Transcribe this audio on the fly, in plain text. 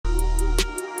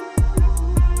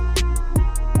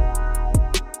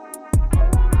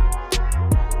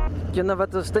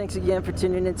Thanks again for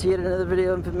tuning in to yet another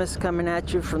video. Infamous coming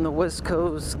at you from the West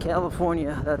Coast,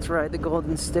 California. That's right, the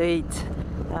Golden State.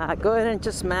 Go ahead and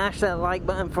just smash that like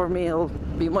button for me. It'll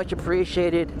be much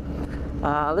appreciated.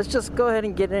 Let's just go ahead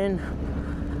and get in.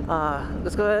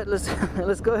 Let's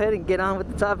go ahead and get on with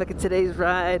the topic of today's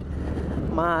ride.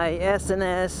 My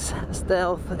S&S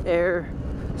Stealth Air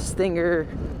Stinger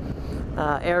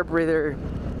air breather.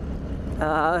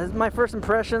 My first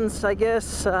impressions, I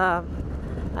guess.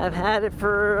 I've had it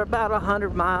for about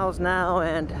 100 miles now,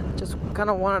 and just kind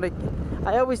of wanted to.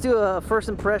 I always do a first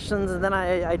impressions, and then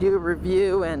I do a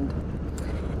review, and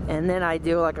then I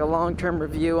do like a long-term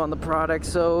review on the product.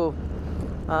 So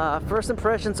first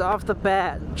impressions off the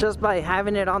bat, just by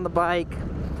having it on the bike,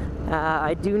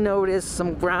 I do notice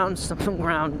some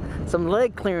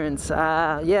leg clearance.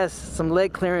 Yes, some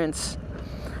leg clearance.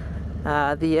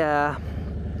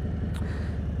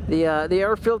 The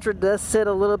air filter does sit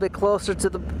a little bit closer to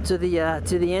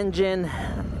the engine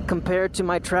compared to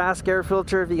my Trask air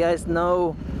filter. If you guys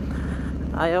know,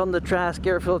 I own the Trask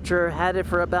air filter, had it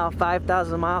for about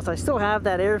 5,000 miles. I still have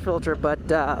that air filter, but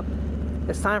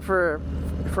it's time for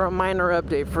a minor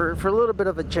update, for a little bit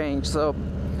of a change. So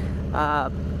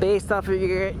based off of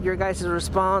your guys'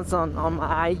 response on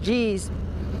my IGs,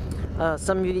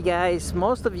 some of you guys,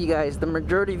 most of you guys, the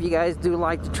majority of you guys do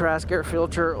like the Trask air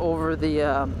filter over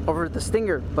the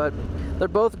Stinger, but they're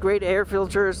both great air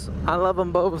filters. I love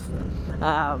them both.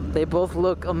 They both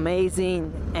look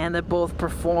amazing, and they both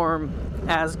perform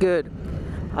as good.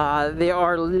 They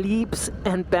are leaps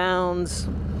and bounds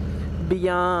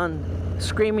beyond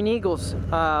Screamin Eagle's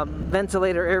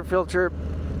ventilator air filter.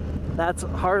 That's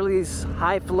Harley's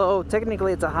high flow.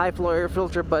 Technically, it's a high flow air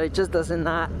filter, but it just does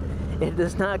not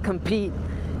compete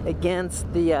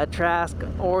against the Trask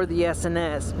or the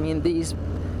S&S. I mean,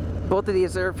 both of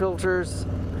these air filters,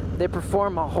 they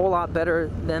perform a whole lot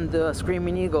better than the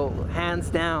Screamin Eagle, hands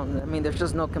down. I mean, there's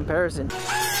just no comparison.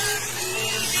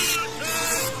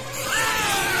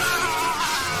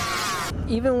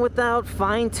 Even without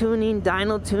fine-tuning,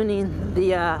 dyno tuning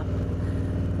the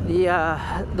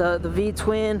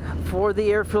V-twin for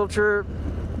the air filter,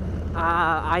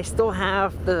 I still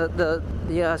have the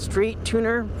street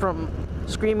tuner from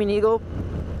Screamin Eagle.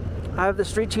 I have the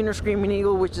street tuner Screamin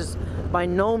Eagle, which is by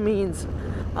no means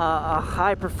a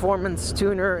high performance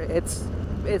tuner. It's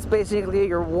basically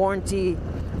your warranty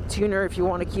tuner if you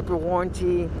want to keep your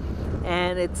warranty,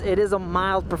 and it is a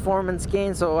mild performance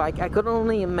gain. So I could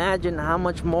only imagine how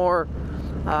much more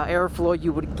airflow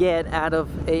you would get out of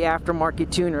a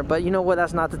aftermarket tuner. But you know what,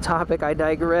 that's not the topic. I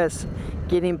digress.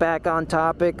 Getting back on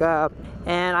topic,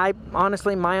 and I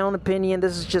honestly, my own opinion,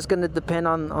 this is just going to depend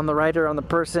on the rider, on the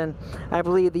person. I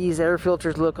believe these air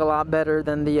filters look a lot better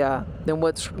than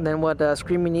what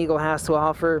Screamin Eagle has to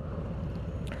offer.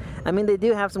 I mean, they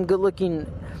do have some good-looking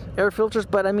air filters,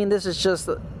 but I mean, this is just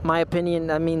my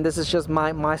opinion. I mean, this is just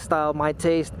my style, my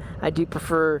taste. I do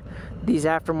prefer these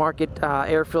aftermarket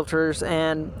air filters,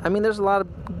 and I mean, there's a lot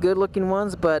of good-looking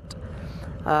ones, but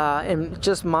and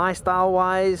just my style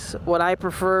wise, what I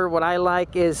prefer, what I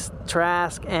like is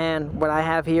Trask and what I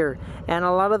have here. And a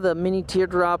lot of the mini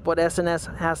teardrop, what S&S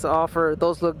has to offer,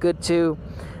 those look good too.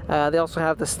 They also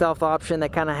have the stealth option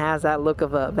that kind of has that look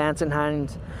of a Vance &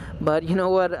 Hines. But you know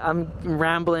what, I'm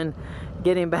rambling.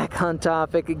 Getting back on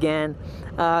topic again.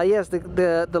 Yes,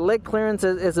 the leg clearance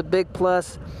is a big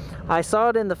plus. I saw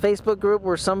it in the Facebook group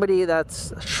where somebody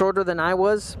that's shorter than I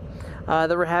was,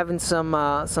 they were having some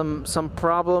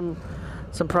problem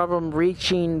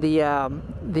reaching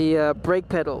the brake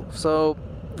pedal. So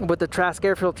with the Trask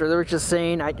air filter, they were just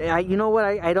saying, you know what,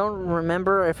 I don't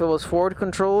remember if it was forward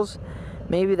controls.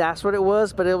 Maybe that's what it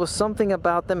was, but it was something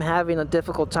about them having a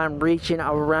difficult time reaching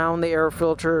around the air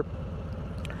filter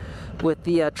with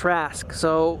the Trask.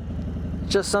 So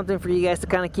just something for you guys to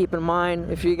kind of keep in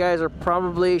mind. If you guys are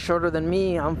probably shorter than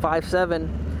me, I'm 5'7",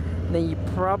 then you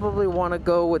probably want to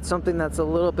go with something that's a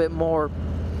little bit more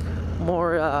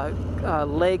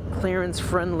leg clearance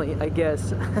friendly, I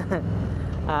guess.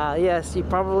 Yes, you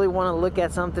probably want to look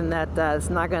at something that it's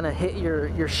not going to hit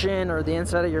your shin or the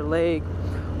inside of your leg,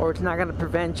 or it's not going to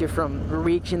prevent you from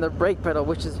reaching the brake pedal,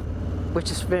 which is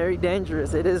very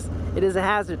dangerous. It is a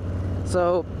hazard.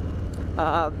 So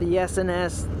the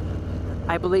S&S,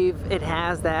 I believe it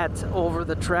has that over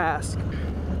the Trask.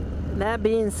 That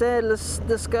being said, let's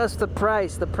discuss the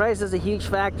price. The price is a huge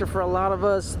factor for a lot of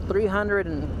us.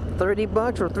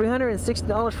 $330 or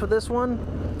 $360 for this one,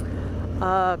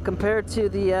 compared to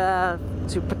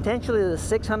potentially the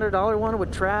 $600 one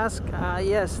with Trask.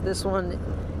 Yes, this one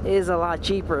is a lot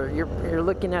cheaper. You're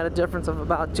looking at a difference of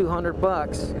about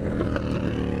 $200.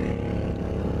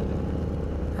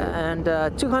 And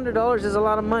 $200 is a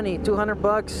lot of money. 200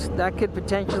 bucks, that could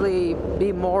potentially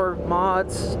be more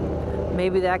mods.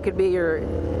 Maybe that could be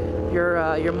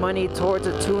your money towards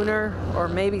a tuner, or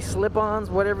maybe slip-ons,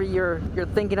 whatever you're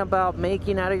thinking about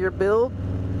making out of your build.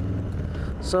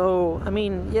 So I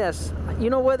mean, yes, you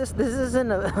know what, this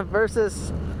isn't a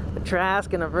versus a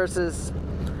Trask and a versus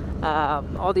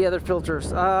all the other filters.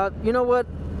 You know what,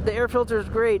 the air filter is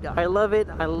great. I love it.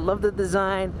 I love the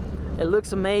design. It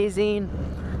looks amazing.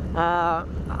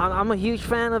 I'm a huge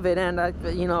fan of it, and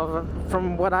you know,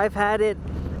 from what I've had it,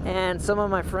 and some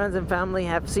of my friends and family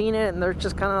have seen it, and they're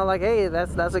just kind of like, hey,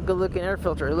 that's a good looking air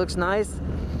filter. It looks nice.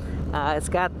 It's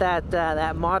got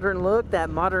that modern look, that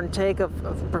modern take of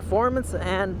performance,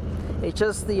 and it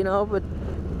just, you know, but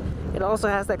it also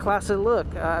has that classic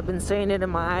look. I've been saying it in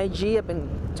my IG. I've been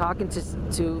talking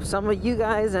to some of you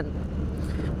guys, and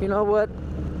you know what,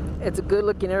 it's a good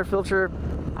looking air filter.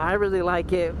 I really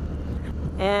like it.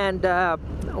 And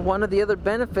one of the other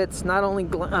benefits, not only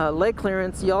leg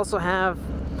clearance, you also have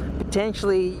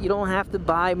potentially, you don't have to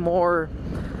buy more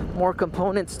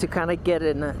components to kind of get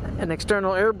an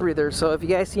external air breather. So if you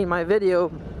guys seen my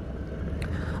video,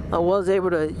 I was able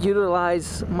to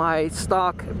utilize my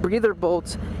stock breather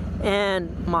bolts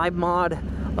and my mod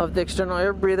of the external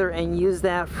air breather and use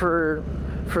that for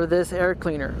this air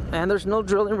cleaner. And there's no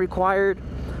drilling required.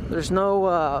 There's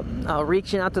no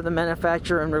reaching out to the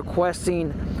manufacturer and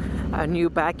requesting a new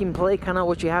backing plate, kind of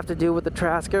what you have to do with the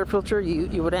Trask air filter.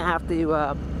 You wouldn't have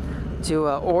to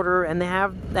order, and they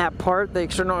have that part, the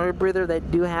external air breather. They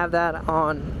do have that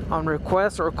on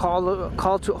request or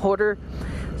call to order,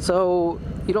 so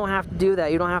you don't have to do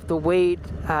that. You don't have to wait.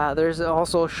 There's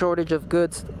also a shortage of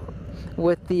goods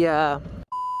with the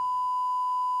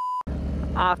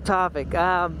off topic.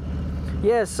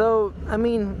 Yeah, so I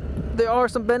mean, there are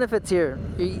some benefits here.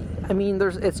 I mean,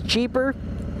 it's cheaper.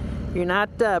 You're not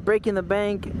breaking the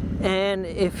bank, and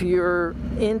if you're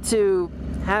into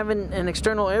having an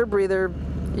external air breather,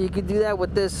 you could do that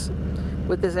with this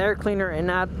air cleaner and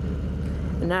not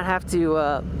have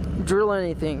to drill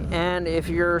anything. And if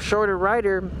you're a shorter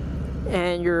rider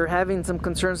and you're having some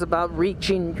concerns about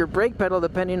reaching your brake pedal,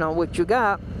 depending on what you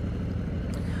got,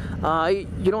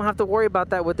 you don't have to worry about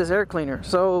that with this air cleaner.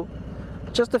 So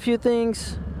just a few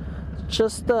things,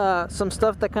 just some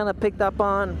stuff that kind of picked up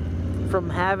on from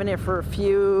having it for a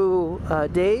few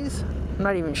days. I'm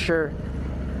not even sure.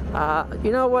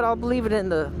 You know what, I'll believe it in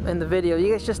the video.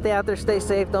 You guys just stay out there, stay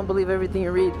safe, don't believe everything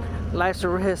you read. Life's a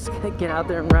risk. Get out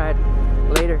there and ride.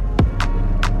 Later.